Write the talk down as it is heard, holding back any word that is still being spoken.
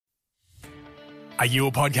Are you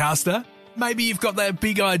a podcaster? Maybe you've got that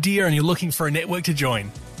big idea and you're looking for a network to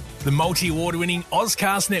join. The multi-award-winning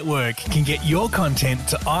Ozcast Network can get your content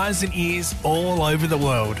to eyes and ears all over the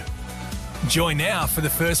world. Join now for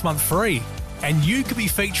the first month free, and you could be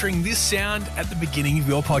featuring this sound at the beginning of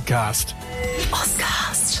your podcast.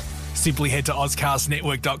 Ozcast. Simply head to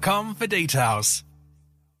ozcastnetwork.com for details.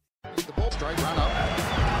 The ball straight run up.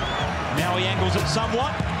 Now he angles it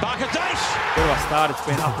somewhat. Barkadash! Where do I start? It's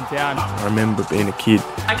been up and down. I remember being a kid.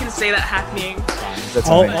 I can see that happening. That's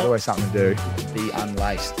something, always something to do. Be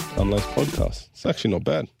unlaced. Unlaced podcast. It's actually not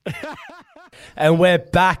bad. And we're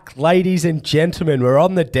back, ladies and gentlemen. We're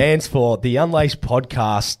on the dance floor, the Unlaced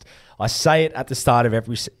podcast. I say it at the start of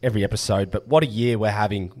every episode, but what a year we're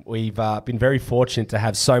having. We've been very fortunate to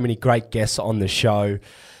have so many great guests on the show.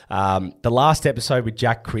 The last episode with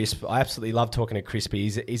Jack Crisp, I absolutely love talking to Crispy.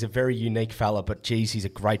 He's a very unique fella, but geez, he's a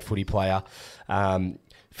great footy player.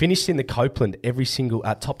 Finished in the Copeland every single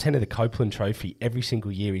top 10 of the Copeland Trophy every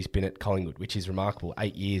single year he's been at Collingwood, which is remarkable.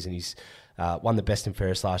 8 years, and he's won the best and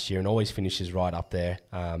fairest last year and always finishes right up there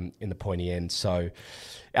in the pointy end. So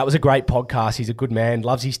that was a great podcast. He's a good man,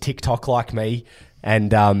 loves his TikTok like me,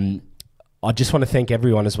 and I just want to thank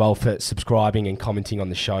everyone as well for subscribing and commenting on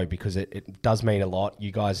the show, because it does mean a lot.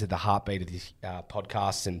 You guys are the heartbeat of this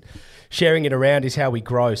podcast, and sharing it around is how we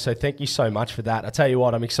grow. So thank you so much for that. I tell you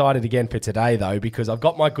what, I'm excited again for today, though, because I've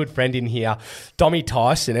got my good friend in here,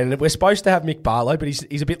 Tyson, and we're supposed to have Mick Barlow, but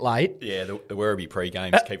he's a bit late. Yeah, the Werribee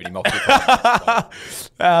pre-game's keeping him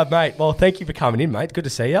occupied. Mate, well, thank you for coming in, mate. Good to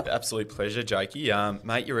see you. Absolute pleasure, Jakey.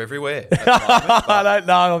 Mate, you're everywhere. I don't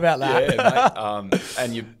know about that. Yeah, mate.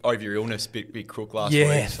 And you, over your illness, big crook last week.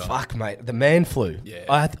 Yeah, so. Fuck, mate. The man flu. Yeah.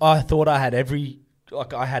 I thought I had every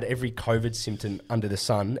COVID symptom under the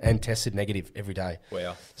sun and tested negative every day.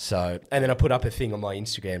 Wow. So, and then I put up a thing on my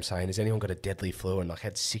Instagram saying, has anyone got a deadly flu? And I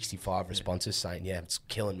had 65 responses saying, yeah, it's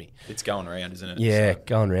killing me. It's going around, isn't it? Yeah,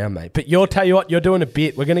 going around, mate. But tell you what, you're doing a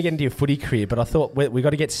bit. We're going to get into your footy career, but I thought we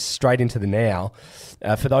got to get straight into the now.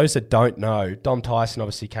 For those that don't know, Dom Tyson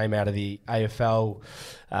obviously came out of the AFL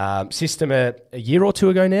system a year or two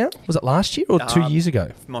ago now. Was it last year or 2 years ago?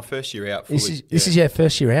 My first year out. Fully, this is your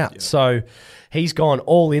first year out. Yeah. So he's gone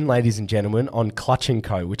all in, ladies and gentlemen, on Clutch &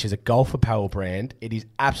 Co., which is a golf apparel brand. It is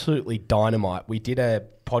absolutely dynamite. We did a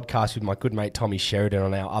podcast with my good mate Tommy Sheridan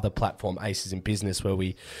on our other platform, Aces in Business, where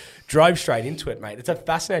we drove straight into it, mate. It's a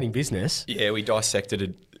fascinating business. Yeah, we dissected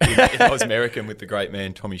it in Ausmerican with the great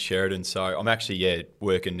man Tommy Sheridan. So I'm actually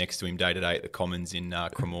working next to him day to day at the Commons in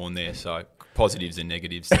Cremorne there. So positives and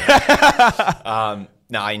negatives.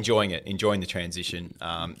 Enjoying it, enjoying the transition.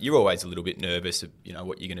 You're always a little bit nervous of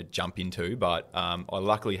what you're going to jump into, but I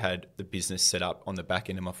luckily had the business set up on the back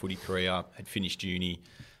end of my footy career. Had finished uni.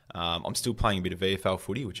 I'm still playing a bit of VFL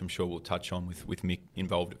footy, which I'm sure we'll touch on with Mick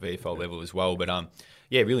involved at VFL level as well. But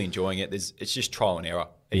really enjoying it. It's just trial and error.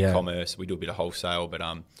 E-commerce. We do a bit of wholesale, but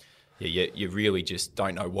you really just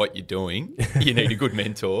don't know what you're doing. You need a good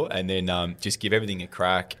mentor, and then just give everything a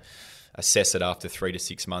crack. Assess it after 3 to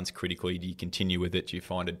 6 months critically. Do you continue with it? Do you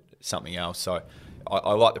find something else? So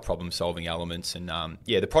I like the problem-solving elements, and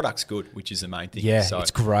the product's good, which is the main thing. Yeah, so,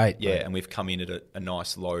 it's great. Yeah, and we've come in at a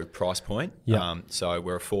nice low price point. Yeah. So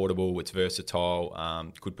we're affordable, it's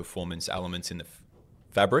versatile, good performance elements in the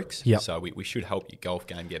fabrics. Yep. So we should help your golf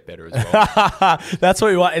game get better as well. That's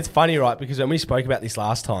what we want. It's funny, right? Because when we spoke about this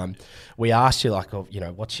last time, we asked you,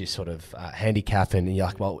 what's your sort of handicap? And you're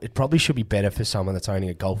like, well, it probably should be better for someone that's owning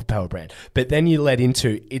a golf apparel brand. But then you led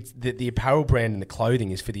into it's the apparel brand and the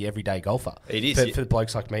clothing is for the everyday golfer. It is. For the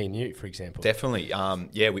blokes like me and you, for example. Definitely.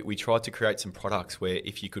 We tried to create some products where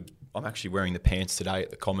if you could, I'm actually wearing the pants today at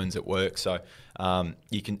the Commons at work. So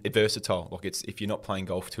you can, it's versatile. If you're not playing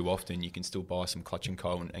golf too often, you can still buy some Clutch &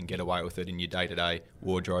 Co. and get away with it in your day-to-day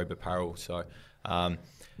wardrobe apparel. So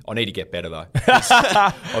I need to get better though.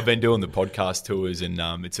 I've been doing the podcast tours, and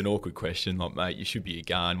it's an awkward question. Like, mate, you should be a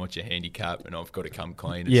gun. What's your handicap? And I've got to come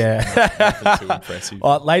clean. It's nothing too impressive.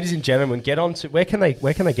 All right, ladies and gentlemen, get on to where can they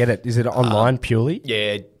get it? Is it online purely?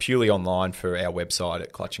 Yeah, purely online for our website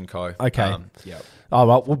at Clutch & Co. Okay. Yeah. Oh,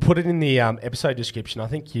 well, we'll put it in the episode description. I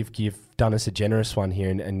think you've done us a generous one here,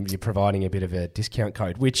 and you're providing a bit of a discount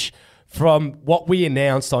code, which from what we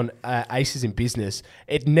announced on Aces in Business,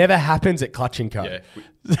 it never happens at Clutch & Co. Yeah.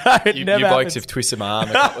 You blokes have twisted my arm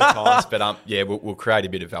a couple of times, but we'll create a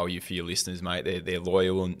bit of value for your listeners, mate. They're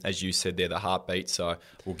loyal, and as you said, they're the heartbeat. So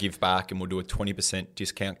we'll give back, and we'll do a 20%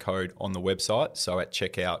 discount code on the website. So at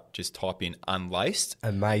checkout, just type in Unlaced,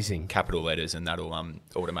 amazing, capital letters, and that'll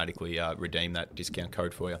automatically redeem that discount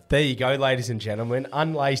code for you. There you go, ladies and gentlemen.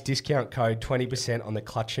 Unlaced discount code 20% on the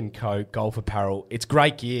Clutch & Co golf apparel. It's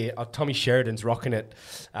great gear. Tommy Sheridan's rocking it,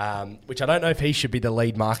 which I don't know if he should be the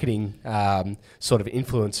lead marketing sort of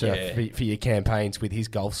influencer for your campaigns with his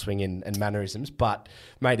golf swing and mannerisms, but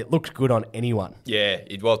mate, it looks good on anyone. Yeah,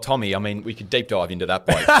 well, Tommy, I mean, we could deep dive into that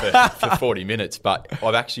bloke for 40 minutes, but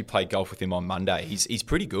I've actually played golf with him on Monday. He's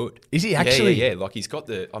pretty good. Is he actually? Yeah. Like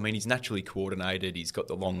he's naturally coordinated. He's got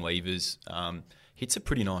the long levers. Hits a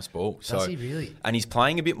pretty nice ball. Does he really? And he's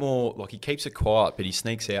playing a bit more, like he keeps it quiet, but he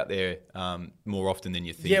sneaks out there more often than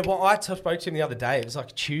you think. Yeah, well, I spoke to him the other day. It was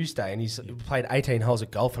like Tuesday, and he's played 18 holes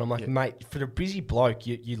of golf. And I'm like, mate, for a busy bloke,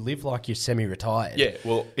 you live like you're semi-retired. Yeah,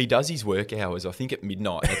 well, he does his work hours, I think, at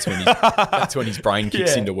midnight. That's when his brain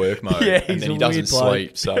kicks into work mode. Yeah, and then he doesn't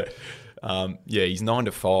sleep. So... he's 9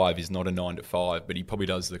 to 5 is not a 9 to 5, but he probably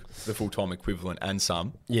does the full-time equivalent and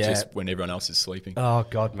some, just when everyone else is sleeping. Oh,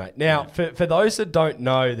 God, mate. Now, for those that don't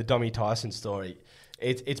know the Dommy Tyson story,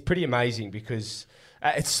 it's pretty amazing because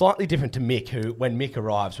it's slightly different to Mick, who, when Mick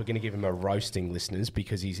arrives, we're going to give him a roasting, listeners,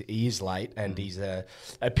 because he is late and he's a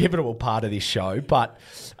pivotal part of this show. But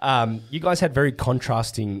you guys had very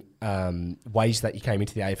contrasting ways that you came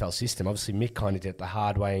into the AFL system. Obviously, Mick kind of did it the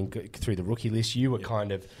hard way and through the rookie list. You were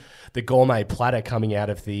kind of the gourmet platter coming out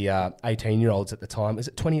of the 18-year-olds at the time. Is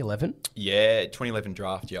it 2011? Yeah, 2011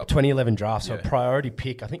 draft, yep. 2011 draft, so a priority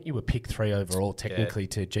pick. I think you were pick 3 overall technically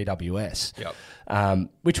to GWS,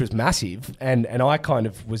 which was massive. And I kind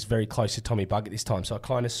of was very close to Tommy Bugg at this time, so I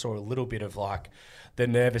kind of saw a little bit of like the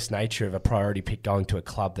nervous nature of a priority pick going to a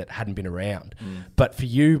club that hadn't been around. But for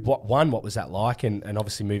you, what was that like? And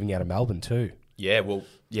obviously moving out of Melbourne too. Yeah, well,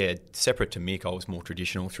 separate to Mick, I was more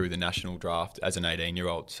traditional through the national draft as an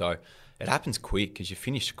 18-year-old. So it happens quick because you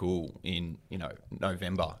finish school in,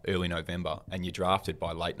 November, early November, and you're drafted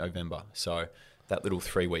by late November. So that little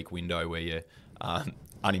 3-week window where you're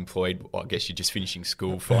unemployed, well, I guess you're just finishing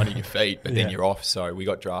school, finding your feet, but then you're off. So we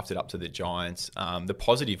got drafted up to the Giants. The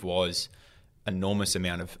positive was enormous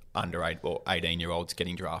amount of under 8 or 18-year-olds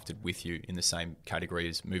getting drafted with you in the same category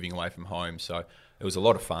as moving away from home. So it was a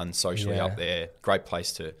lot of fun socially up there. Great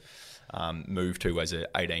place to move to as an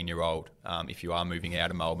 18-year-old. If you are moving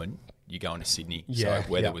out of Melbourne, you're going to Sydney. So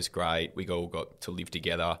weather was great. We all got to live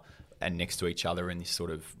together and next to each other in this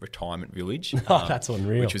sort of retirement village. That's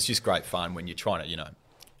unreal. Which was just great fun when you're trying to,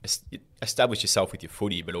 establish yourself with your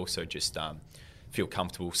footy, but also just feel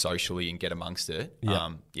comfortable socially and get amongst it.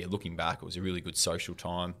 Looking back, it was a really good social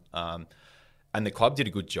time. And the club did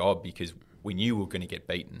a good job because we knew we were going to get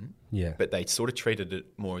beaten, but they sort of treated it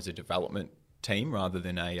more as a development team rather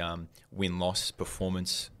than a win-loss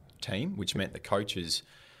performance team, which meant the coaches,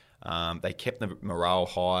 they kept the morale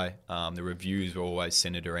high. The reviews were always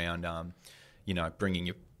centered around,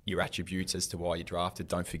 bringing your attributes as to why you drafted.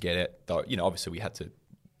 Don't forget it. Though, obviously we had to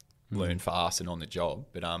learn fast and on the job.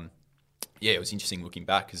 But, it was interesting looking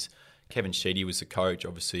back because Kevin Sheedy was the coach.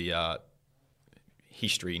 Obviously,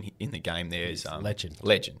 history in the game there is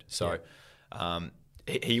legend. So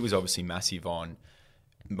he was obviously massive on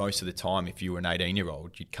most of the time. If you were an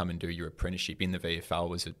 18-year-old, you'd come and do your apprenticeship in the VFL.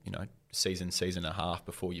 Was a season and a half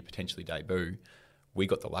before you potentially debut. We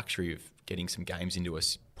got the luxury of getting some games into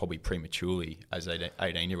us probably prematurely as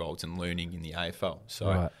 18-year-olds and learning in the AFL.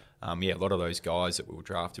 So a lot of those guys that we were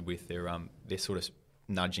drafted with, they're sort of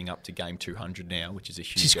nudging up to game 200 now, which is a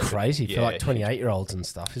huge effort. Crazy for like 28-year-olds and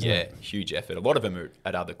stuff, isn't it? Yeah, huge effort. A lot of them are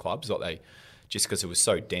at other clubs, just because it was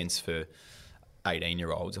so dense for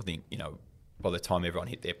 18-year-olds. I think, by the time everyone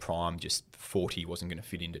hit their prime, just 40 wasn't going to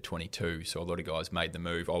fit into 22. So a lot of guys made the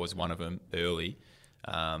move. I was one of them early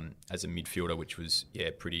as a midfielder, which was,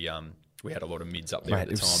 pretty... we had a lot of mids up there at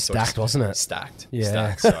the time. Stacked, wasn't it? Stacked.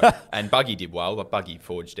 Yeah. Stacked. So, and Buggy did well. Like Buggy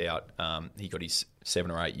forged out. He got his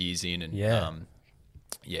 7 or 8 years in, and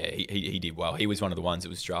he did well. He was one of the ones that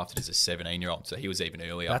was drafted as a 17-year-old, so he was even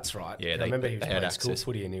earlier. That's right. Yeah, I remember he was playing school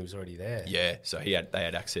footy and he was already there. Yeah, so they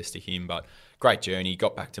had access to him. But great journey.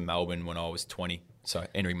 Got back to Melbourne when I was 20. So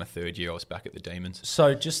entering my 3rd year, I was back at the Demons.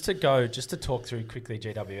 So just to talk through quickly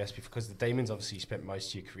GWS, because the Demons obviously spent most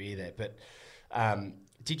of your career there, but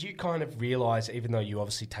Did you kind of realise, even though you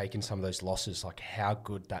obviously taken some of those losses, like how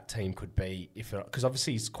good that team could be? Because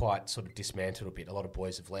obviously it's quite sort of dismantled a bit. A lot of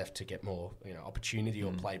boys have left to get more, opportunity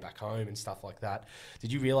or play back home and stuff like that.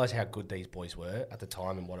 Did you realise how good these boys were at the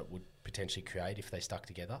time and what it would potentially create if they stuck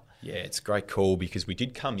together? Yeah, it's a great call because we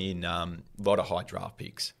did come in a lot of high draft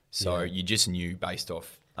picks. So you just knew based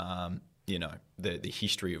off, the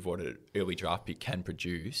history of what an early draft pick can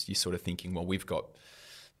produce. You're sort of thinking, well, we've got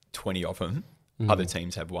 20 of them. Other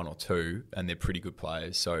teams have one or two, and they're pretty good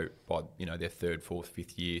players. So by their third, fourth,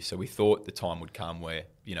 fifth year, so we thought the time would come where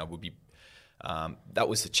we'll be. That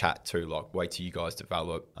was the chat too. Like, wait till you guys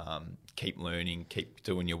develop, keep learning, keep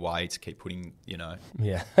doing your weights, keep putting,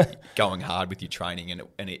 going hard with your training,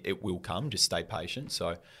 and it will come. Just stay patient.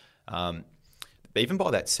 So. Even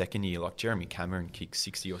by that second year, like Jeremy Cameron kicked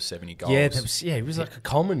 60 or 70 goals. Yeah, he was like a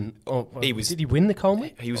Coleman. Did he win the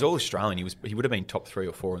Coleman? He was all Australian. He would have been top 3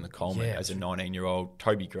 or 4 in the Coleman as a 19-year-old.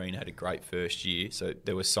 Toby Green had a great first year. So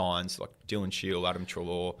there were signs like Dylan Shield, Adam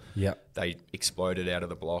Treloar. Yeah, they exploded out of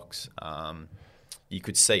the blocks. You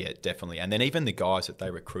could see it definitely. And then even the guys that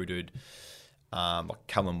they recruited, like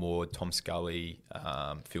Callum Ward, Tom Scully,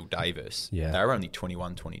 Phil Davis, they were only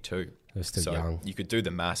 21, 22. They're still so young. You could do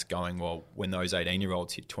the maths going, well, when those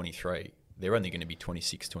 18-year-olds hit 23, they're only going to be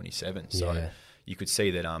 26, 27. So you could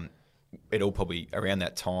see that it all probably around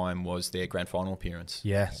that time was their grand final appearance,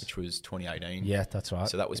 which was 2018. Yeah, that's right.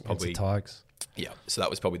 So that was probably... the Tigers. Yeah, so that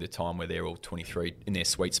was probably the time where they're all 23 in their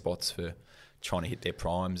sweet spots for trying to hit their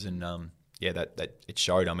primes. And, that it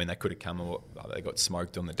showed. I mean, they could have come, they got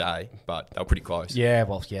smoked on the day, but they were pretty close. Yeah,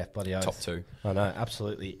 bloody oath. Top 2. I know,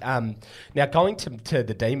 absolutely. Now, going to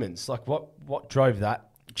the Demons, like what drove that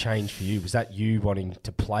change for you? Was that you wanting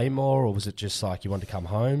to play more, or was it just like you wanted to come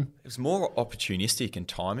home? It was more opportunistic and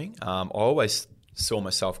timing. I always saw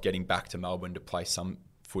myself getting back to Melbourne to play some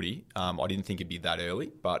footy. I didn't think it'd be that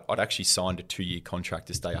early, but I'd actually signed a 2-year contract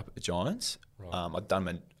to stay up at the Giants. Right.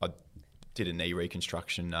 I did a knee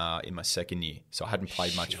reconstruction in my second year, so I hadn't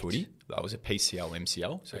played much footy. That was a PCL,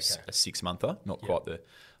 MCL, so a 6-monther, not quite the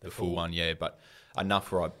full one, but enough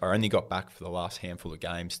where I only got back for the last handful of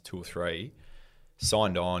games, 2 or 3,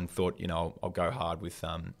 signed on, thought, I'll go hard with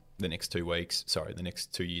the next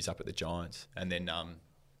 2 years up at the Giants. And then,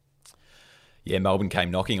 Melbourne came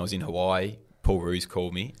knocking. I was in Hawaii. Paul Roos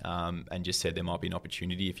called me and just said there might be an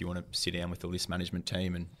opportunity if you want to sit down with the list management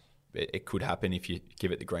team, and it could happen if you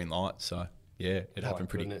give it the green light. So, it happened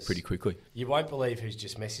pretty quickly. You won't believe who's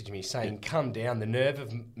just messaged me saying, come down. The nerve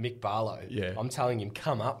of Mick Barlow. Yeah. I'm telling him,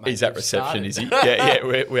 come up, mate. He's at reception, is he? Yeah,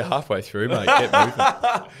 we're halfway through, mate. Get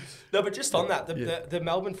moving. No, but just on that, the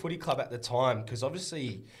Melbourne Footy Club at the time, because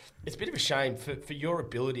obviously it's a bit of a shame for your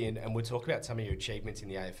ability, and we'll talk about some of your achievements in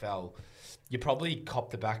the AFL. You probably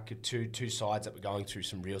copped the back of two sides that were going through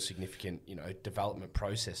some real significant, development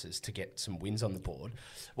processes to get some wins on the board.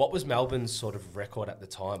 What was Melbourne's sort of record at the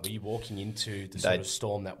time? Were you walking into the sort of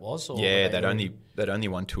storm that was? Or they'd only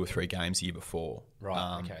won 2 or 3 games the year before.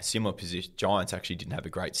 Right. Okay. Similar position. Giants actually didn't have a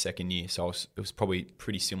great second year, so it was probably a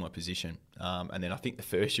pretty similar position. And then I think the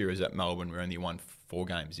first year was at Melbourne, we only won 4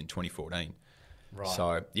 games in 2014. Right.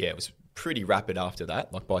 So it was pretty rapid after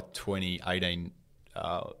that. Like by 2018.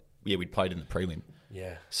 We'd played in the prelim.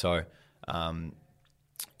 Yeah. So,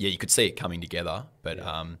 you could see it coming together, but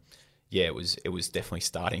it was definitely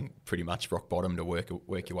starting pretty much rock bottom to work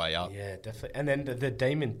your way up. Yeah, definitely. And then the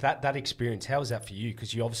Demon, that experience, how was that for you?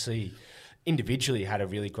 Because you obviously individually had a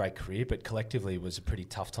really great career, but collectively it was a pretty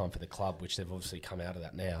tough time for the club, which they've obviously come out of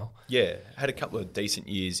that now. Yeah, had a couple of decent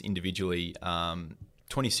years individually.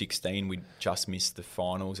 2016, we just missed the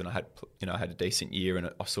finals, and I had a decent year,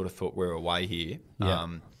 and I sort of thought we're away here. Yeah.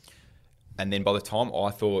 And then by the time I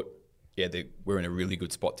thought, we're in a really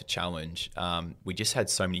good spot to challenge, we just had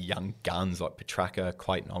so many young guns like Petraka,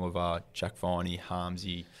 Clayton Oliver, Jack Viney,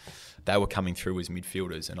 Harmsy. They were coming through as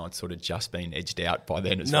midfielders, and I'd sort of just been edged out by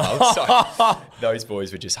then as well. So those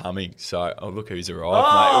boys were just humming. So, look who's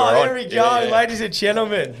arrived, mate. Here we go, ladies and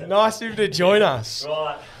gentlemen. Nice of you to join us.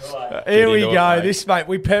 Right. Here we go. This, mate,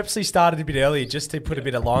 we purposely started a bit early just to put a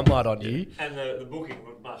bit of limelight on you. And the booking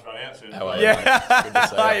must run out soon. How are you, mate? Good to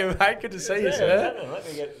see you. How are you, mate? Good to see you, sir. Let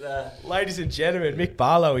me get... Ladies and gentlemen, Mick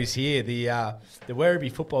Barlow is here, the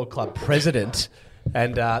Werribee Football Club president.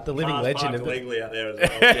 And the living legend. Of legally out there as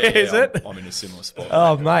well. Is it? I'm in a similar spot.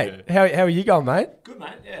 Oh, mate. How are you going, mate? Good,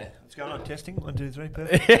 mate. Yeah. What's going on? Testing? 1, 2, 3.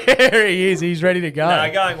 Perfect. Here he is. He's ready to go.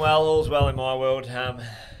 No, going well. All's well in my world.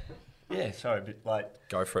 Sorry, a bit late.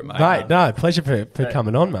 Go for it, mate. Mate, no, pleasure for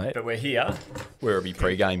coming on, mate. But we're here. Werribee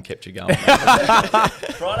pre-game kept you going.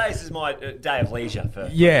 Fridays is my day of leisure for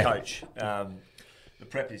the coach. The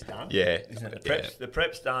prep is done. Yeah. Isn't it? The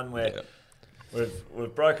prep's done.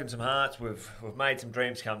 we've broken some hearts. We've made some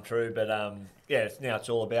dreams come true. But now it's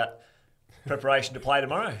all about preparation to play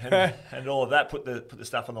tomorrow and all of that. Put the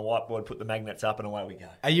stuff on the whiteboard, put the magnets up, and away we go.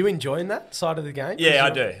 Are you enjoying that side of the game? Yeah, I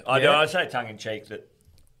do. I do. I say tongue in cheek that,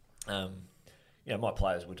 my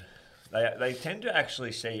players would. They tend to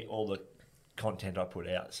actually see all the content I put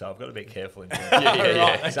out, so I've got to be careful in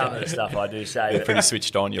some of the stuff I do say. They're pretty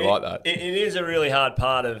switched on. You like that? It is a really hard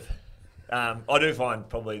part of. I do find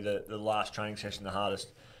probably the last training session the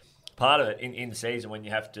hardest part of it in the season when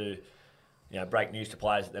you have to, break news to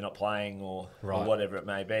players that they're not playing or whatever it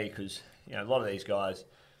may be, because a lot of these guys,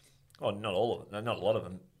 not all of them, not a lot of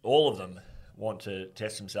them, all of them want to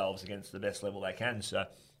test themselves against the best level they can. So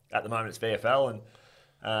at the moment it's VFL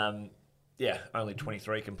and only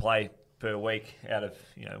 23 can play per week out of,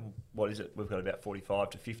 what is it? We've got about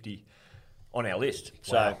 45 to 50 on our list.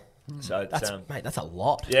 Wow. So it's, that's a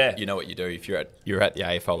lot. Yeah. You know what you do if you're at the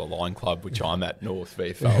AFL Align Club, which I'm at North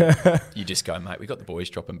VFL. You just go, mate. We got the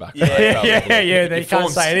boys dropping back. They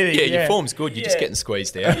can't say anything. Yeah, your form's good. You're just getting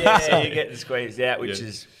squeezed out. You're getting squeezed out, which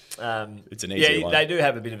is it's an easy one. They do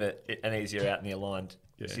have a bit of an easier out in the aligned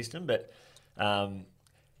system, but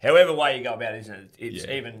however way you go about it, isn't it? It's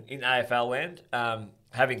even in AFL land.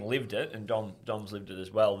 Having lived it, and Dom's lived it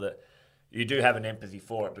as well, that you do have an empathy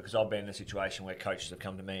for it, because I've been in a situation where coaches have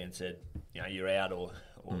come to me and said, you're out or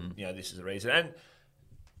this is the reason. And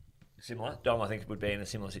similar, Dom, I think, would be in a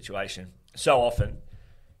similar situation. So often,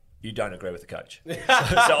 you don't agree with the coach. So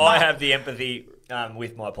I have the empathy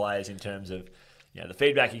with my players in terms of, the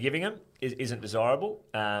feedback you're giving them isn't desirable,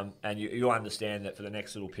 and you understand that for the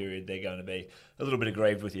next little period they're going to be a little bit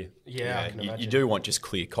aggrieved with you. You do want just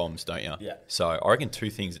clear comms, don't you? Yeah. So I reckon two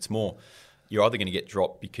things. It's more, you're either going to get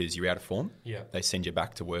dropped because you're out of form. Yeah. They send you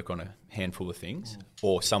back to work on a handful of things,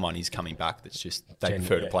 or someone is coming back that's just they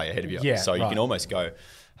prefer to play ahead of you. Yeah, so you can almost go,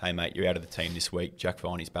 hey mate, you're out of the team this week. Jack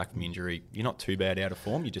Viney's back from injury. You're not too bad out of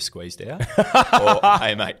form. You're just squeezed out. Or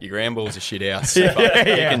hey mate, your ground ball's a shit house.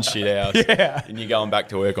 Kicking shit house. Yeah. And you're going back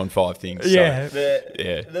to work on 5 things. Yeah. So,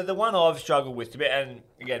 The one I've struggled with, and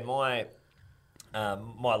again, my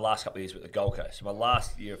last couple of years with the Gold Coast. My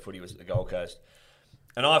last year of footy was at the Gold Coast.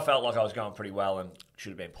 And I felt like I was going pretty well and should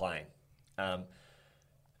have been playing.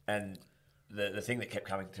 And the thing that kept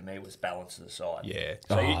coming to me was balance of the side. Yeah.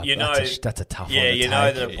 So that's a tough one. Yeah, to you know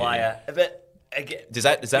take. that a player. But again, does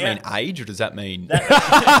that mean age, or does that mean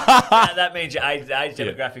that means your age, the age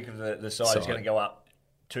demographic of the side is going to go up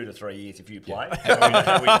 2 to 3 years if you play.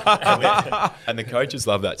 And the coaches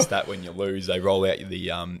love that stat when you lose. They roll out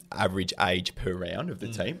the average age per round of the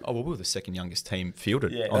team. Oh, well, we were the second youngest team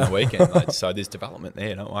fielded on the weekend. Mate. So there's development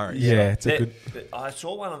there, don't worry. Yeah, it's a good... I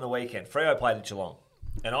saw one on the weekend. Freo played at Geelong.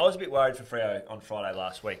 And I was a bit worried for Freo on Friday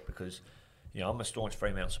last week because, I'm a staunch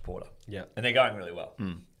Fremantle supporter. Yeah. And they're going really well.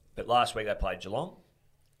 But last week they played Geelong,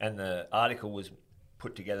 and the article was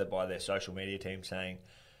put together by their social media team saying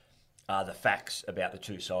the facts about the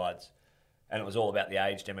two sides. And it was all about the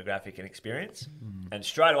age, demographic and experience. And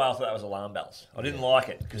straight away I thought that was alarm bells. I didn't like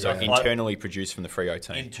it. So internally produced from the Freo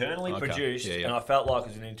team? Internally produced, and I felt like it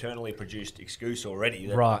was an internally produced excuse already.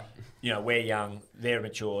 That, right. We're young, they're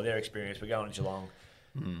mature, they're experienced, we're going to Geelong.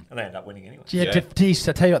 And they end up winning anyway. Yeah, I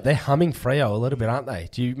tell you what, they're humming Freo a little bit, aren't they?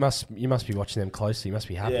 You must be watching them closely. You must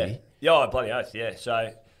be happy. Yeah, bloody oath, yeah.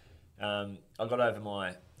 So I got over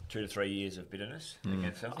my 2 to 3 years of bitterness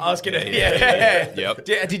against them. I was going to... Yep.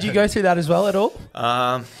 Did you go through that as well at all?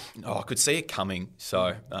 I could see it coming.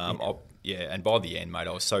 So, and by the end, mate,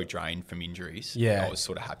 I was so drained from injuries. Yeah. I was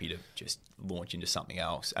sort of happy to just launch into something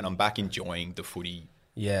else. And I'm back enjoying the footy.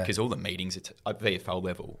 Yeah. Because all the meetings at VFL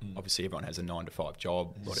level, obviously everyone has a 9 to 5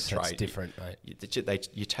 job, a lot of trade. It's different, mate.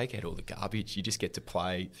 You take out all the garbage. You just get to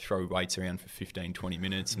play, throw weights around for 15, 20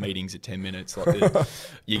 minutes, meetings at 10 minutes.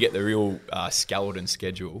 You get the real skeleton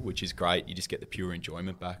schedule, which is great. You just get the pure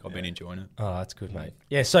enjoyment back. I've been enjoying it. Oh, that's good, mate.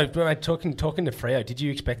 Yeah, so mate, talking to Freo, did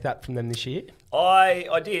you expect that from them this year?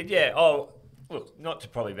 I did, yeah. Oh, look, not to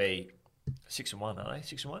probably be 6-1, are they?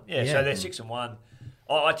 6-1? Yeah, so they're 6-1.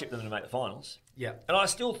 I tipped them to make the finals. Yeah. And I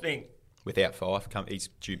still think... Without Fife, he's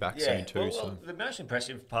due back soon too. Well, the most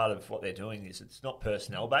impressive part of what they're doing is it's not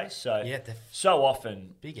personnel-based. So, they're so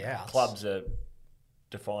often big outs. Clubs are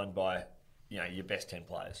defined by, your best 10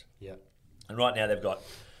 players. Yeah. And right now they've got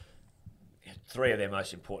 3 of their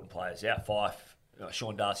most important players out. Fife,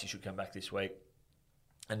 Sean Darcy should come back this week.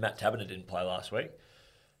 And Matt Taberner didn't play last week.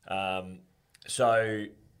 So,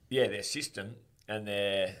 their system and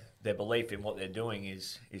their belief in what they're doing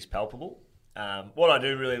is palpable. What I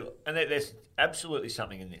do really... And there's absolutely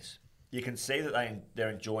something in this. You can see that they're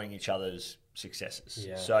enjoying each other's successes.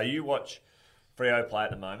 Yeah. So you watch Freo play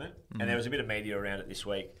at the moment, and there was a bit of media around it this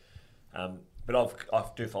week. But but I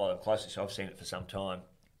do follow them closely, so I've seen it for some time.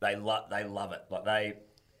 They love it. Like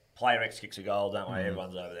player X kicks a goal, don't worry,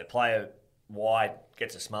 everyone's over there. Player Y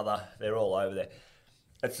gets a smother, they're all over there.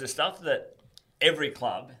 It's the stuff that every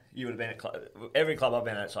club you would have been at. Every club I've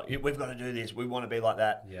been at, it's like we've got to do this. We want to be like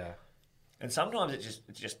that. Yeah. And sometimes it's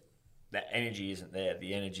just that energy isn't there.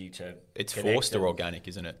 The energy to it's forced or organic,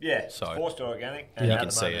 isn't it? Yeah, so it's forced or organic. And you at can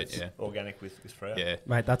the see moment, it. Yeah, it's organic with Freo. yeah.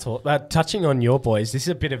 Mate, that's all. Touching on your boys, this is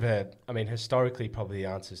a bit of a. I mean, historically, probably the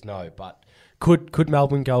answer's no. But could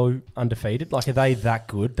Melbourne go undefeated? Like, are they that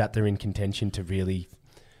good that they're in contention to really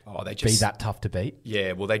They be that tough to beat?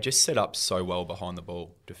 Yeah, well, they just set up so well behind the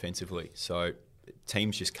ball defensively, so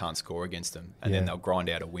teams just can't score against them, and then they'll grind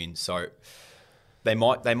out a win. So they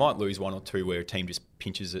might lose one or two where a team just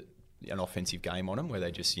pinches an offensive game on them, where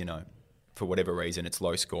they just, for whatever reason, it's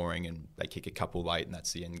low scoring and they kick a couple late and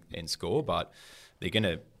that's the end score. But they're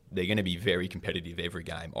gonna be very competitive every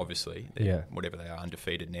game. Obviously, whatever they are,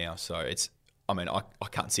 undefeated now. So it's. I mean, I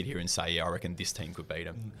can't sit here and say I reckon this team could beat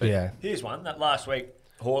them. But Here's one that last week,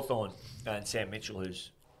 Hawthorn and Sam Mitchell,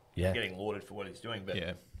 who's getting lauded for what he's doing, but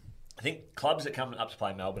I think clubs that come up to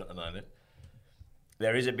play Melbourne at the moment,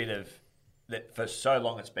 there is a bit of that. For so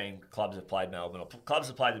long, it's been clubs have played Melbourne, or clubs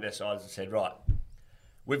have played the best sides and said, right,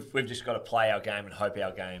 we've just got to play our game and hope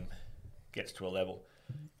our game gets to a level.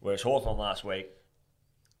 Whereas Hawthorn last week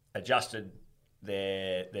adjusted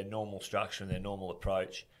their normal structure and their normal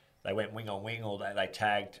approach. They went wing on wing all day. They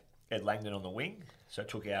tagged Ed Langdon on the wing, so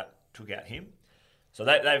took out him. So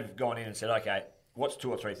they've gone in and said, okay, what's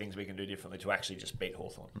 2 or 3 things we can do differently to actually just beat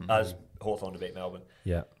Hawthorn? As Hawthorn to beat Melbourne.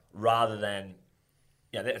 Yeah. Rather than,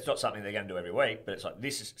 it's not something they're going to do every week, but it's like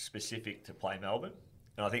this is specific to play Melbourne.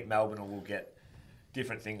 And I think Melbourne will get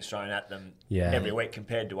different things thrown at them every week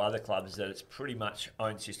compared to other clubs that it's pretty much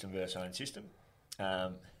own system versus own system.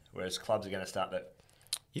 Whereas clubs are going to start to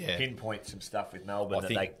pinpoint some stuff with Melbourne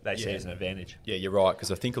they see as an advantage. Yeah, you're right,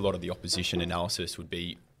 because I think a lot of the opposition analysis would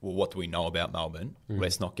be, well, what do we know about Melbourne?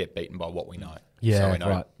 Let's not get beaten by what we know. Yeah, so we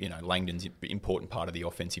know, right. Langdon's an important part of the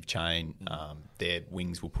offensive chain. Their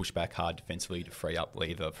wings will push back hard defensively to free up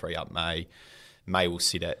Lever, free up May. May will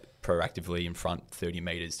sit at proactively in front 30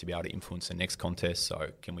 metres to be able to influence the next contest.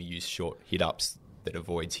 So can we use short hit-ups that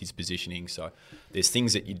avoids his positioning? So there's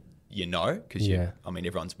things that you know, because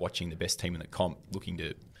everyone's watching the best team in the comp, looking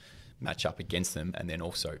to match up against them, and then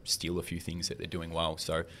also steal a few things that they're doing well.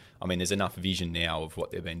 So, I mean, there's enough vision now of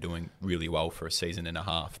what they've been doing really well for a season and a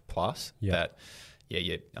half plus that,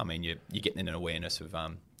 you're getting an awareness of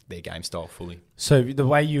their game style fully. So the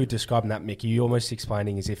way you were describing that, Mick, you're almost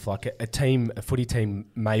explaining as if like a footy team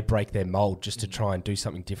may break their mould just to try and do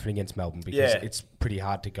something different against Melbourne, because it's pretty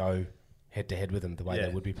hard to go head-to-head with them the way they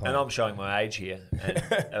would be playing. And I'm showing my age here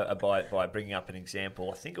and, by bringing up an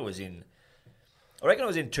example. I reckon it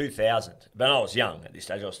was in 2000, but I was young at this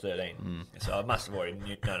stage. I was 13, so I must have already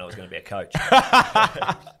known I was going to be a coach.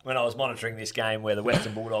 When I was monitoring this game where the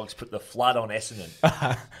Western Bulldogs put the flood on Essendon.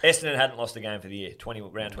 Essendon hadn't lost a game for the year,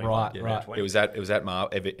 round 21. Right. Round 20. It was at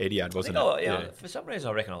Etihad, wasn't it? For some reason,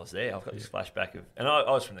 I reckon I was there. I've got this flashback of... And I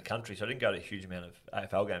was from the country, so I didn't go to a huge amount of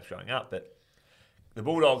AFL games growing up, but... The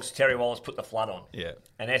Bulldogs, Terry Wallace put the flood on. Yeah.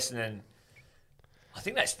 And Essendon, I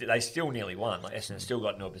think they still nearly won. Like Essendon still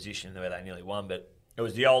got into a position where they nearly won, but it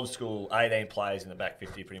was the old school 18 players in the back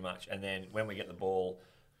 50 pretty much. And then when we get the ball,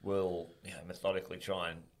 we'll methodically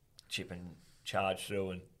try and chip and charge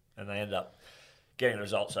through, and they end up getting the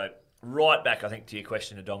result. So right back, I think, to your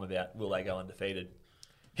question to Dom about will they go undefeated.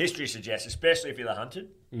 History suggests, especially if you're the hunted,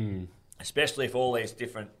 especially if all these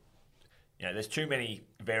different... there's too many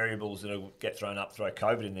variables that'll get thrown up, throw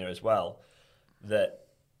COVID in there as well, that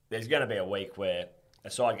there's going to be a week where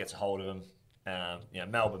a side gets a hold of them.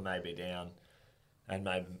 Melbourne may be down, and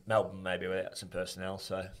Melbourne may be without some personnel.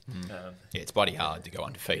 So it's bloody hard to go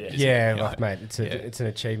undefeated. Mate, it's an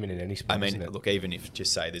achievement in any sport. I mean, isn't it? look, even if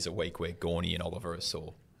just say there's a week where Gorney and Oliver are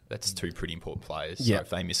sore, that's 2 pretty important players. So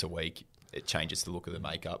if they miss a week, it changes the look of the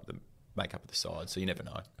makeup of the side, so you never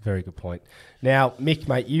know. Very good point. Now, Mick,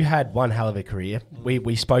 mate, you had one hell of a career.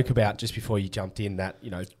 We spoke about just before you jumped in that,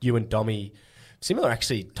 you and Dommy, similar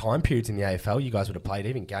actually time periods in the AFL, you guys would have played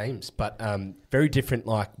even games, but very different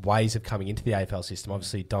ways of coming into the AFL system.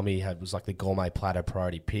 Obviously, Dommy was like the gourmet platter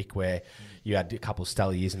priority pick where you had a couple of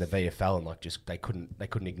stellar years in the VFL and they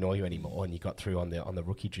couldn't ignore you anymore, and you got through on the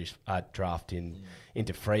rookie draft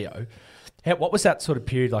into Freo. What was that sort of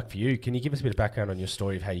period like for you? Can you give us a bit of background on your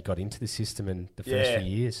story of how you got into the system and the first few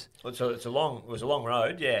years? Well, it was a long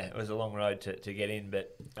road. Yeah, it was a long road to get in,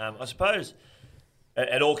 but I suppose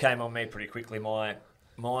it all came on me pretty quickly. My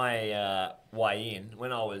way in,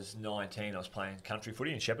 when I was 19, I was playing country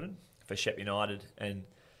footy in Shepparton for Shep United, and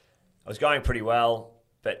I was going pretty well,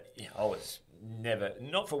 but I was never,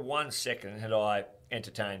 not for 1 second had I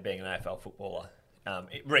entertained being an AFL footballer.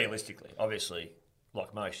 Realistically, obviously,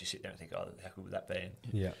 like most, you sit there and think, oh, how good would that be?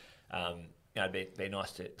 Yeah. It'd be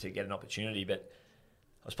nice to get an opportunity. But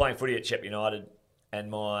I was playing footy at Shep United,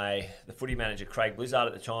 and the footy manager, Craig Blizzard,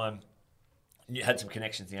 at the time, had some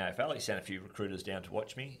connections in the AFL. He sent a few recruiters down to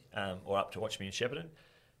watch me, or up to watch me in Shepparton.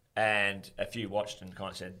 And a few watched and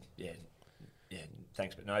kind of said, yeah,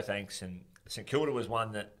 thanks, but no thanks. And St Kilda was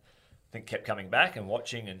one that I think kept coming back and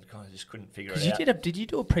watching and kind of just couldn't figure it out. Did you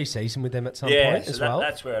do a pre-season with them at some point as well?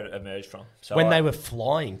 That's where it emerged from. So when they were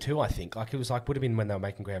flying too, I think. Like it was would have been when they were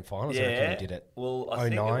making grand finals. I reckon you did it. Well, I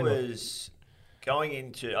think it was going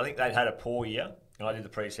into, I think they'd had a poor year. And I did the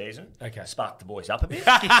pre-season. Okay. Sparked the boys up a bit.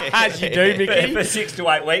 As you do, Mickey. For 6 to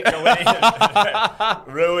 8 weeks, I went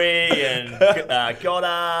in. Rui and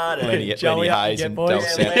Goddard and Joey Hayes and Del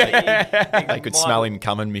Santo. They could smell him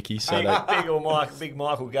coming, Mickey. So big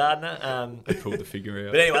Michael Gardner. They pulled the figure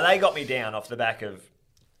out. But anyway, they got me down off the back of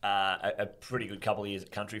a pretty good couple of years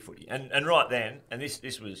at country footy. And right then, and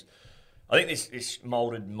this was, I think this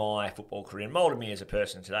moulded my football career and moulded me as a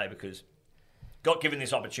person today because got given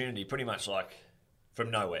this opportunity pretty much like from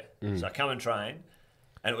nowhere. So I come and train,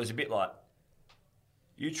 and it was a bit like,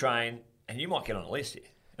 you train, and you might get on a list here.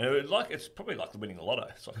 And it's probably like winning the lotto.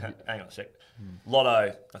 It's like, hang on a sec.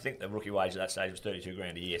 Lotto, I think the rookie wage at that stage was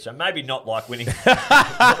 $32,000 a year. So maybe not like winning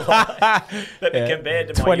the lotto, but compared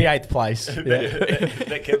to 28th place.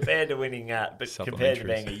 but compared to winning, compared to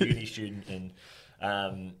being a uni student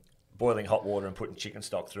and boiling hot water and putting chicken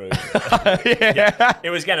stock through, it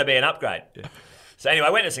was going to be an upgrade. Yeah. So anyway,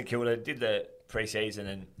 I went to St Kilda, did the pre-season,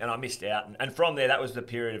 and I missed out. And from there, that was the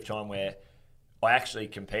period of time where I actually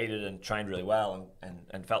competed and trained really well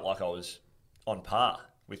and felt like I was on par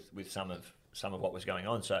with some of what was going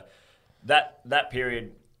on. So that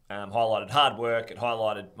period highlighted hard work. It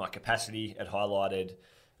highlighted my capacity. It highlighted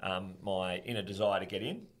my inner desire to get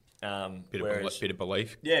in. Bit of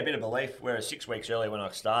belief. Yeah, a bit of belief. Whereas 6 weeks earlier when I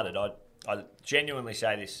started, I genuinely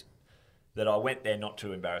say this, that I went there not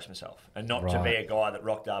to embarrass myself and not to be a guy that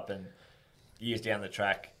rocked up and years down the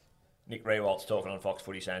track, Nick Rewalt's talking on Fox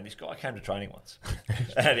Footy saying, this guy came to training once.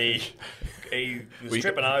 And he was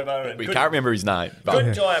tripping over. And we can't remember his name. But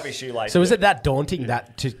couldn't tie up his shoelace. So was it that daunting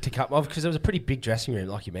that to come off? Because it was a pretty big dressing room,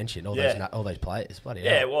 like you mentioned, all those players. Bloody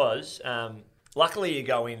hell. Yeah, it was. Luckily, you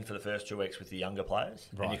go in for the first 2 weeks with the younger players.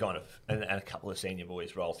 Right. And you kind of, and a couple of senior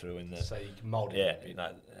boys roll through in the... So you can mould it.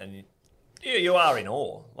 Yeah, and you are in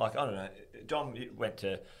awe. Like, I don't know, Dom went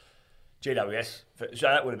to GWS, so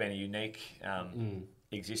that would have been a unique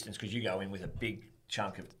existence because you go in with a big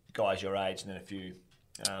chunk of guys your age and then a few.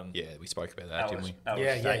 We spoke about that, didn't we?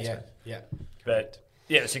 Yeah. But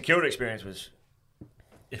the St Kilda experience was,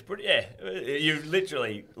 it's pretty. Yeah, you're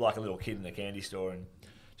literally like a little kid in a candy store and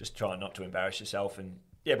just trying not to embarrass yourself. And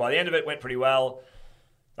by the end of it, went pretty well.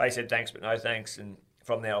 They said thanks, but no thanks. And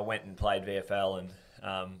from there, I went and played VFL,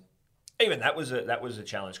 and even that was a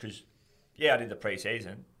challenge because I did the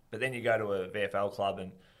pre-season. But then you go to a VFL club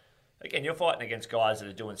and, again, you're fighting against guys that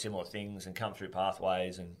are doing similar things and come through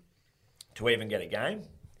pathways and to even get a game.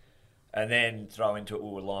 And then throw into it, we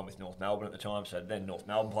were aligned with North Melbourne at the time. So then North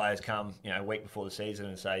Melbourne players come, a week before the season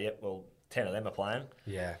and say, 10 of them are playing.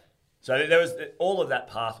 Yeah. So there was all of that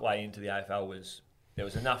pathway into the AFL there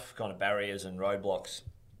was enough kind of barriers and roadblocks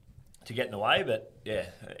to get in the way. But,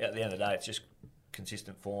 at the end of the day, it's just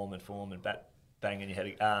consistent form and banging your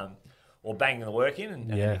head, or banging the work in, and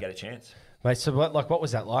then you get a chance. Mate, so what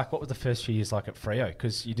was that like? What was the first few years like at Freo?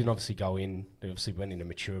 Because you didn't obviously go in. You obviously went in a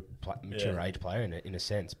mature age player in a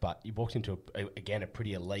sense, but you walked into a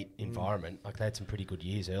pretty elite environment. Like they had some pretty good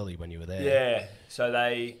years early when you were there. Yeah, so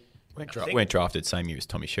they weren't drafted same year as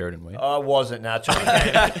Tommy Sheridan, were you? I wasn't. No,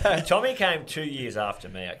 Tommy came 2 years after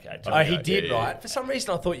me. Okay. He did, right? For some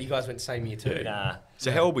reason, I thought you guys went the same year too. Nah.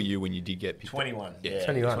 So how old were you when you did get picked 21. Up? Yeah,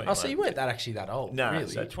 21. Oh, so you weren't actually that old. No, really.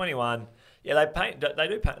 So 21. Yeah, they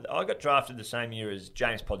do pay. I got drafted the same year as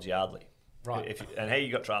James Podsiadly. Right. And he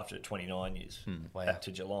got drafted at 29 years Wow.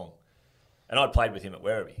 to Geelong. And I'd played with him at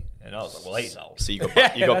Werribee. And I was like, well, he's old. So you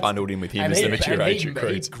got bundled in with him as the mature age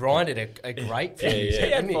recruits. He grinded a great few years. He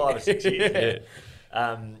had 5 or 6 years.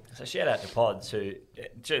 So shout out to Pods, who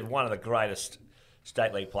one of the greatest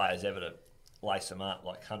state league players ever to lace them up,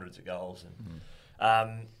 like hundreds of goals.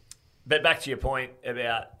 And but back to your point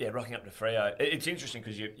about rocking up to Freo, it's interesting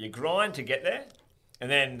because you grind to get there, and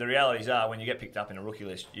then the realities are when you get picked up in a rookie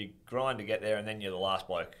list, you grind to get there, and then you're the last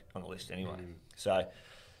bloke on the list anyway. So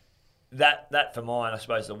that for mine, I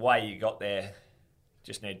suppose the way you got there,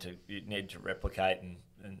 you need to replicate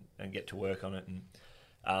and get to work on it.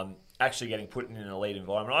 actually getting put in an elite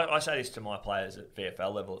environment. I say this to my players at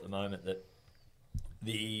VFL level at the moment, that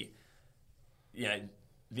the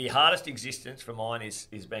hardest existence for mine is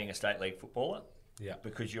being a state league footballer. Yeah.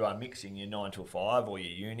 Because you are mixing your 9 to 5 or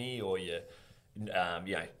your uni or your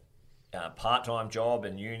part-time job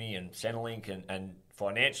and uni and Centrelink, and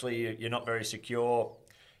financially you're not very secure.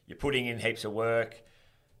 You're putting in heaps of work.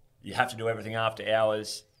 You have to do everything after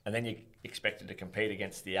hours, and then you're expected to compete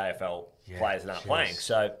against the AFL players that aren't playing.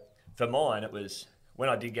 So for mine, it was, when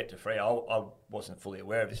I did get to Free, I wasn't fully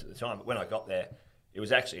aware of this at the time, but when I got there, it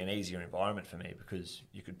was actually an easier environment for me because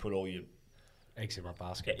you could put all your eggs in my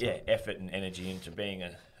basket. Effort and energy into being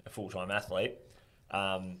a full-time athlete,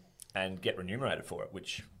 and get remunerated for it,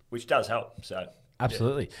 which does help. So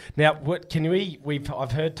absolutely. Now,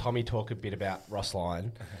 I've heard Tommy talk a bit about Ross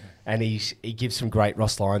Lyon, and he gives some great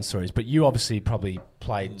Ross Lyon stories. But you obviously probably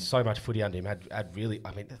played so much footy under him. Had really,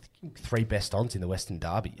 I think 3 best ons in the Western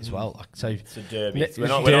Derby as well. Like, so it's a derby. Derby.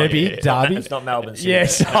 It's not Melbourne City. Yeah,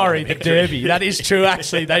 sorry, the Derby. That is true.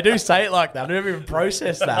 Actually, they do say it like that. I never even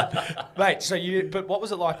processed that, mate. But what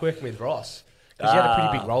was it like working with Ross? Because you had a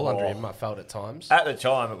pretty big role under him. I felt at times. At the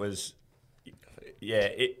time, it was,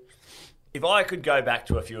 if I could go back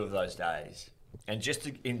to a few of those days and just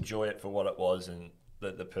to enjoy it for what it was and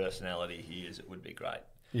the personality he is, it would be great.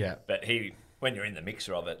 Yeah. But when you're in the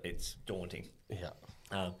mixer of it, it's daunting. Yeah.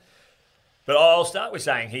 But I'll start with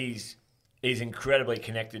saying he's incredibly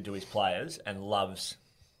connected to his players and loves.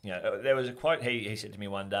 There was a quote he said to me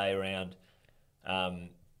one day around.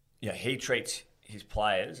 He treats his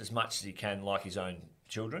players as much as he can like his own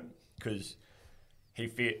children, because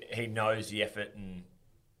he knows the effort and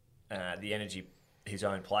the energy his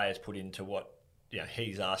own players put into what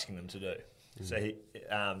he's asking them to do. So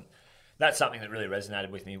that's something that really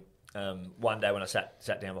resonated with me. One day when I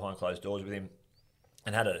sat down behind closed doors with him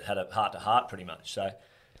and had a heart to heart, pretty much. So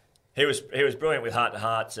he was brilliant with heart to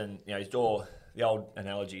hearts, and his door, the old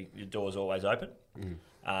analogy, your door's always open.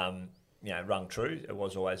 Rung true, it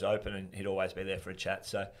was always open, and he'd always be there for a chat.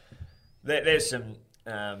 So there's some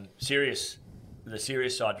the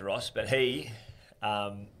serious side to Ross, but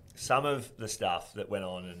some of the stuff that went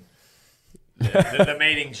on and the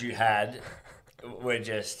meetings you had were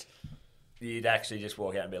just, you'd actually just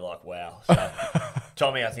walk out and be like, wow. So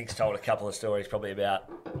Tommy, I think, has told a couple of stories probably about,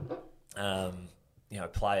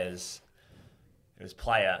 players. It was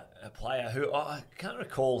a player who, I can't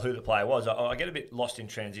recall who the player was. I get a bit lost in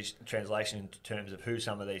translation in terms of who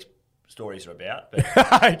some of these stories are about. But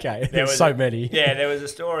okay, there's so many. Yeah, there was a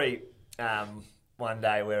story one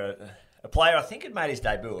day where a player, I think, had made his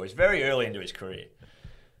debut. It was very early into his career.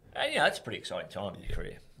 And, it's a pretty exciting time in your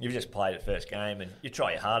career. You've just played at first game and you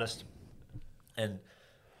try your hardest. And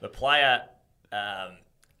the player,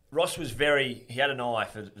 Ross was he had an eye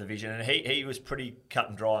for the vision, and he was pretty cut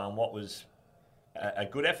and dry on what was a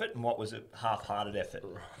good effort and what was a half-hearted effort.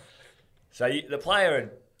 So the player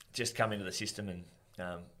had just come into the system and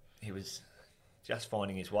he was just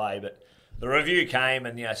finding his way. But the review came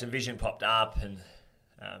and some vision popped up, and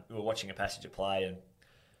we were watching a passage of play, and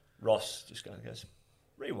Ross just goes,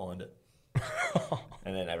 rewind it.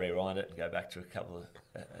 And then they rewind it and go back to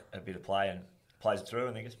a bit of play and plays it through,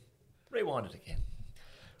 and then goes, rewind it again.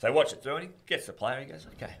 So they watch it through and he gets the player, he goes,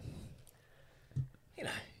 okay,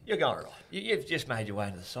 you're going right. You've just made your way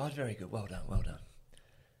into the side. Very good. Well done.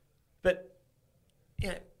 But,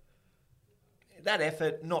 that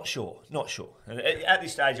effort, not sure. And at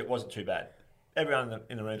this stage, it wasn't too bad. Everyone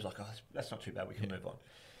in the room's like, oh, that's not too bad. We can move on.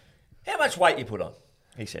 How much weight you put on?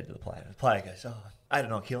 He said to the player. The player goes, 8 or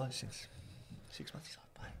 9 kilos since 6 months. He's like,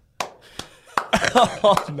 mate.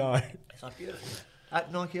 Oh, no. It's like, beautiful. 8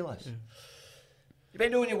 or 9 kilos. Yeah. You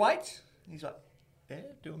been doing your weights? And he's like, yeah,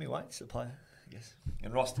 doing my weights, the player. Yes.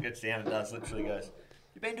 And Ross gets down and literally goes,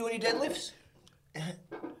 you been doing your deadlifts?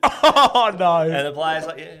 Oh, no. And the player's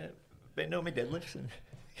like, yeah, been doing my deadlifts. And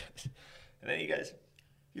then he goes,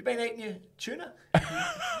 you been eating your tuna?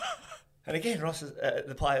 And again,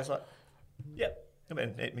 the player's like, yep, I've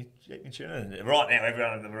been eating my tuna. And right now,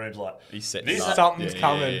 everyone in the room's like, something's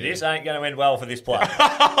coming. This ain't going to end well for this player.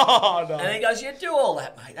 Oh, no. And he goes, you do all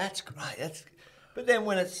that, mate. That's great. But then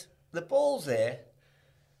when the ball's there,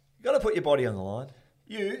 you've got to put your body on the line.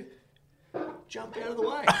 You jump out of the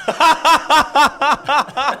way.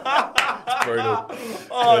 Brutal.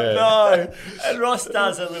 Oh, no. And Ross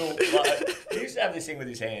does a little, he used to have this thing with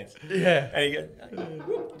his hands. Yeah. And he goes,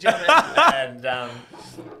 whoop, jump out. And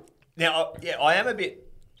now, I am a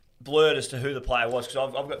bit blurred as to who the player was,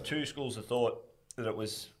 because I've got two schools of thought, that it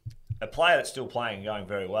was a player that's still playing and going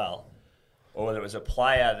very well, or whether it was a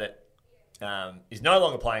player that is no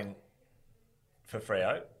longer playing for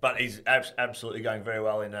Freo, but he's absolutely going very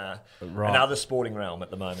well in another sporting realm at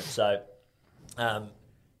the moment. So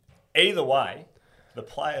either way, the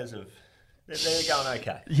players have. They're going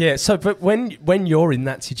okay. Yeah, so but when you're in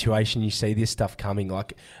that situation, you see this stuff coming,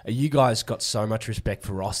 like, are you guys got so much respect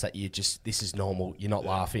for Ross that you just, this is normal, you're not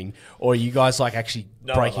laughing? Or are you guys like actually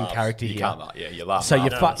breaking character You here? can't laugh. Yeah, you laugh. So you're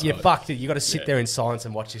fucked. You got to sit there in silence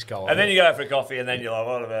and watch this go on. And then you go for a coffee and then you're like,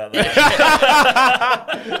 what about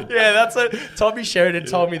that? Yeah, that's it. Tommy Sheridan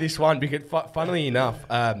told me this one because, funnily enough,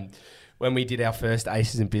 when we did our first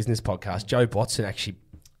Aces in Business podcast, Joe Botson actually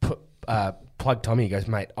plugged Tommy. He goes,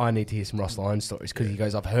 mate, I need to hear some Ross Lyon stories because he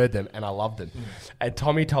goes, I've heard them and I love them. And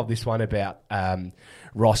Tommy told this one about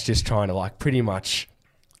Ross just trying to like pretty much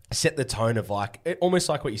set the tone of like, almost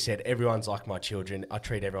like what you said, everyone's like my children. I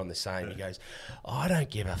treat everyone the same. He goes, I don't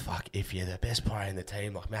give a fuck if you're the best player in the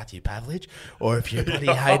team like Matthew Pavlich or if you're bloody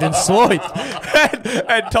Hayden Sloyd.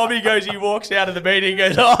 and Tommy goes, he walks out of the meeting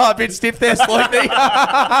and goes, a bit stiff there, Sloyd. You're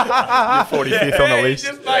 45th on the list.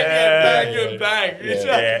 Just make it bang.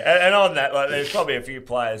 Yeah. And on that, like, there's probably a few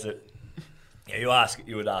players that you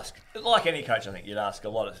would ask, like any coach, I think you'd ask a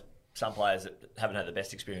lot of some players that haven't had the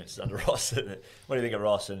best experiences under Ross. What do you think of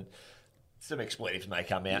Ross? And some expletives may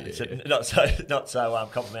come out. It's not so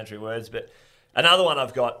complimentary words. But another one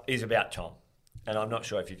I've got is about Tom, and I'm not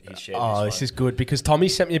sure if he's shared. This is good because Tommy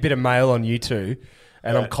sent me a bit of mail on you two,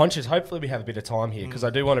 and I'm conscious. Hopefully, we have a bit of time here because I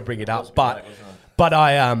do want to bring it up. But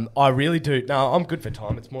I really do. No, I'm good for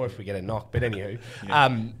time. It's more if we get a knock. But anywho,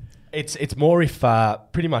 It's more if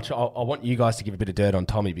pretty much I want you guys to give a bit of dirt on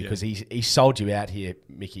Tommy because he sold you out here,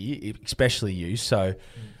 Mickey, especially you. So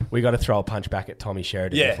we got to throw a punch back at Tommy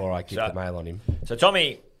Sheridan before I give the mail on him. So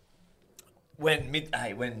Tommy, when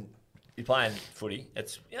you're playing footy,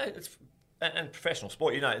 it's and professional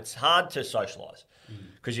sport, it's hard to socialise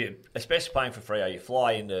because you, especially playing for Freo, you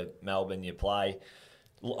fly into Melbourne, you play.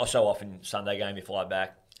 So often Sunday game you fly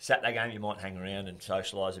back. Saturday game you might hang around and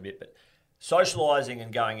socialise a bit, but socialising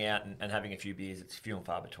and going out and having a few beers, it's few and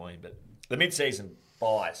far between. But the mid-season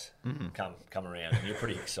buys come around and you're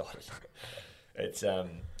pretty excited.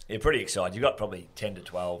 You're pretty excited. You've got probably 10 to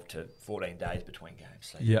 12 to 14 days between games.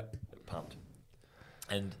 So you're pumped.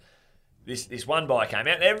 And this one buy came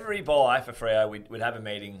out. And every buy for Freo, we'd have a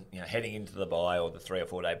meeting, heading into the buy or the 3 or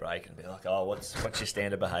 4 day break and be like, what's your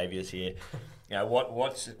standard behaviours here?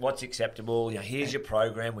 What's acceptable? Here's your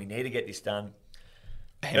program. We need to get this done.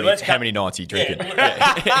 How many nights are you drinking?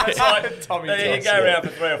 It's like, Tommy you go around for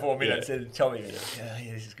 3 or 4 minutes and Tommy,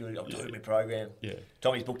 this is good. I'm doing my program. Yeah.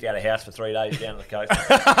 Tommy's booked out a house for 3 days down the coast.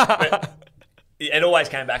 But it always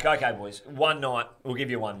came back, okay, boys, one night, we'll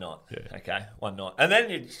give you one night. Yeah. Okay, one night. And then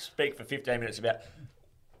you'd speak for 15 minutes about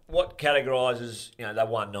what categorises, that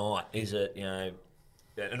one night. Is it, and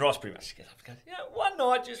Ross pretty much gets up and goes, one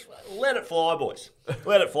night, just let it fly, boys.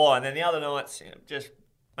 Let it fly. And then the other nights, just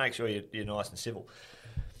make sure you're nice and civil.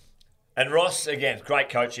 And Ross, again, great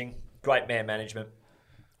coaching, great man management,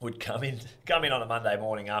 would come in on a Monday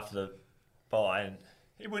morning after the bye, and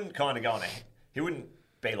he wouldn't kind of go on ahead. He wouldn't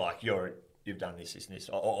be like, you've done this, and this,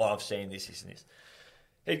 or I've seen this, and this.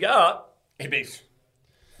 He'd go up, he'd be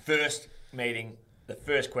first meeting, the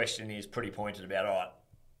first question is pretty pointed about, all right,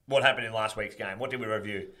 what happened in last week's game? What did we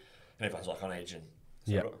review? And everyone's like on edge, and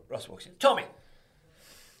so Ross walks in. Tommy,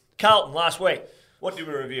 Carlton last week, what did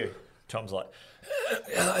we review? Tom's like,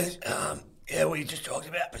 what you just talked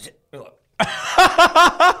about. We're like,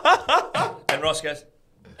 and Ross goes,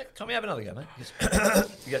 hey, Tommy, have another go, mate.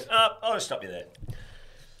 He goes, I'll just stop you there.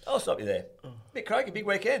 Mick Croker, big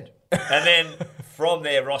weekend. And then from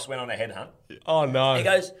there, Ross went on a headhunt. Oh, no. He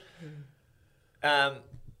goes, no,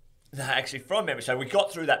 actually, from memory, so we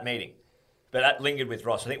got through that meeting, but that lingered with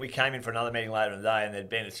Ross. I think we came in for another meeting later in the day and there'd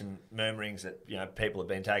been some murmurings that, people had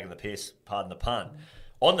been taking the piss, pardon the pun,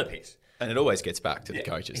 on the piss. And it always gets back to the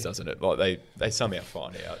coaches, doesn't it? Like they somehow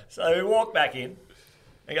find out. So we walk back in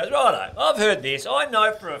and goes, righto, I've heard this. I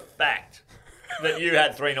know for a fact that you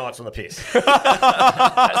had 3 nights on the piss. So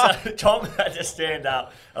Tom had to stand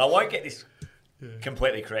up, and I won't get this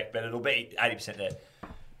completely correct, but it'll be 80% there.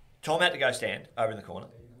 Tom had to go stand over in the corner.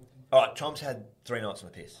 All right, Tom's had 3 nights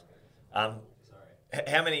on the piss. How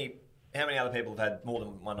many other people have had more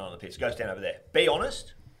than one night on the piss? Go stand over there. Be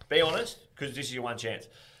honest, because this is your one chance.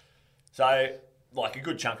 So, like a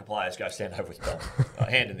good chunk of players go stand over with Tom.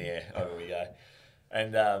 Hand in the air, over we go.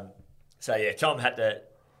 And Tom's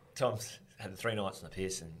had the 3 nights on the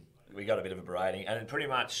piss, and we got a bit of a berating. And pretty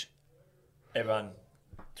much everyone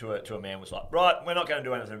to a man was like, right, we're not going to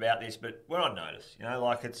do anything about this, but we're on notice.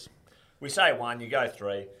 We say 1, you go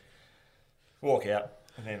 3, walk out,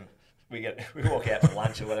 and then we walk out for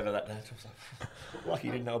lunch or whatever that day. Lucky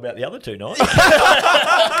you didn't know about the other 2 nights.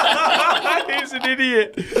 He's an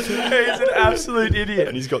idiot. He's an absolute idiot.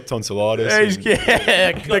 And he's got tonsillitis.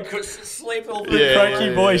 Sleep all The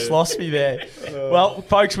croaky voice lost me there. Well,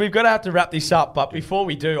 folks, we've got to have to wrap this up. But before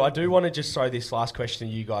we do, I do want to just throw this last question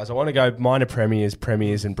to you guys. I want to go minor premiers,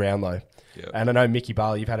 and Brownlow. Yep. And I know Mickey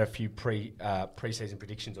Barlow, you've had a few pre-season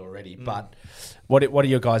predictions already. But what are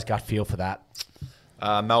your guys' gut feel for that?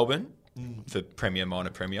 Melbourne for Premier, minor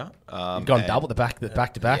Premier. You've gone double the back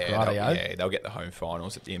to back, right? They'll get the home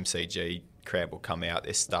finals at the MCG. Crowd will come out.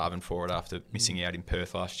 They're starving for it after missing out in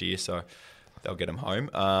Perth last year, so they'll get them home.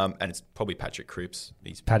 And it's probably Patrick Cripps.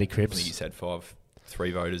 Paddy Cripps. I think he's had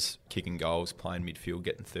 3 voters kicking goals, playing midfield,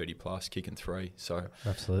 getting 30 plus, kicking 3. So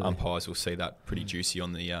absolutely, umpires will see that pretty juicy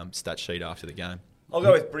on the stat sheet after the game. I'll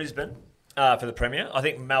go with Brisbane. For the Premier. I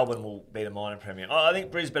think Melbourne will be the minor Premier. I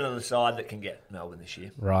think Brisbane are the side that can get Melbourne this year.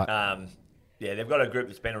 Right. They've got a group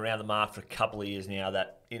that's been around the mark for a couple of years now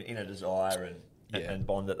that in a desire and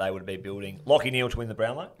bond that they would be building. Lachie Neale to win the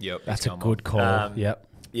Brownlow. Yep. That's a good call. Yep.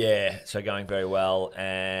 Yeah, so going very well.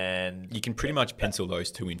 And you can pretty much pencil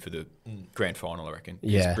those 2 in for the grand final, I reckon.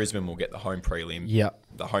 Yeah. Brisbane will get the home prelim,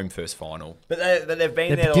 the home first final. But they've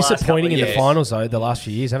been They're there disappointing in the the finals, though, the last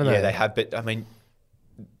few years, haven't they? Yeah, they have. But, I mean,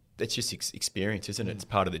 it's just experience, isn't it? It's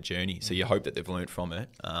part of the journey. So you hope that they've learnt from it,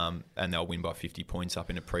 and they'll win by 50 points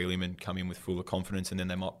up in a prelim and come in with full of confidence, and then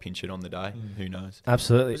they might pinch it on the day. Who knows?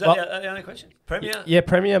 Absolutely. Was that the only question? Premier? Yeah,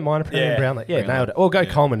 Premier, minor Premier, Brownlow. Yeah, Brownlow. nailed it. Or go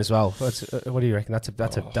Coleman as well. What do you reckon? That's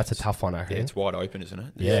a tough one, I reckon. Yeah, it's wide open, isn't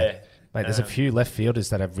it? Yeah. Mate, there's a few left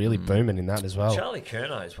fielders that are really booming in that as well. Charlie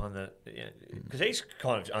Curnow is one that, because he's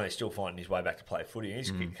kind of only still finding his way back to play footy.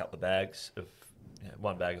 He's kicked a couple of bags of,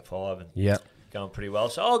 1 bag of 5 and going pretty well.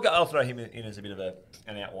 So I'll throw him in as a bit of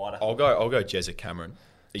an out-wider. I'll go Jezza Cameron.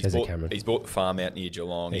 He's bought the farm out near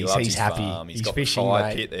Geelong. He loves his happy. farm. He's got fishing, the fire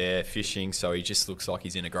mate. pit there, fishing, so he just looks like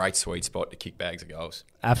he's in a great sweet spot to kick bags of goals.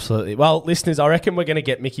 Absolutely. Well, listeners, I reckon we're going to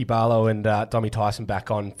get Mickey Barlow and Dommy Tyson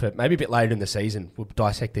back on for maybe a bit later in the season. We'll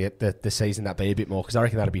dissect the season that be a bit more because I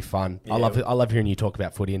reckon that'll be fun. Yeah, I love hearing you talk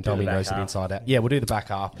about footy, and Dommy knows it inside out. Yeah, we'll do the back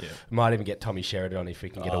half. Yeah. We might even get Tommy Sheridan on if we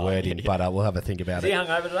can get a word in, but we'll have a think about it. Is he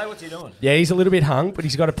hungover today? What's he doing? Yeah, he's a little bit hung, but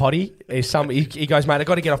he's got a potty. He goes, mate, I've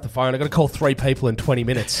got to get off the phone. I've got to call 3 people in 20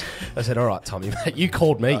 minutes. I said, all right, Tommy, mate, you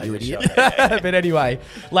called me, you idiot. But anyway,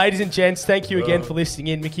 ladies and gents, thank you again for listening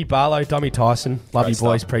in. Mickey Barlow, Dommy Tyson. Love you,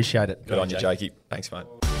 boys. Appreciate it. Good on you, Jakey. Thanks, mate.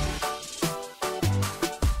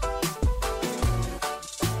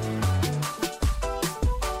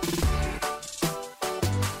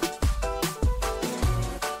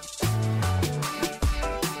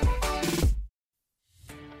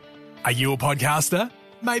 Are you a podcaster?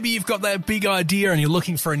 Maybe you've got that big idea and you're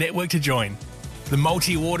looking for a network to join. The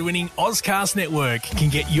multi-award-winning Ozcast Network can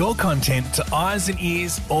get your content to eyes and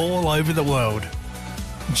ears all over the world.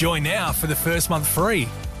 Join now for the first month free,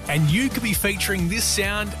 and you could be featuring this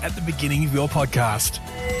sound at the beginning of your podcast.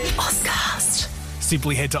 Ozcast.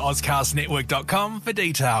 Simply head to ozcastnetwork.com for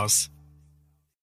details.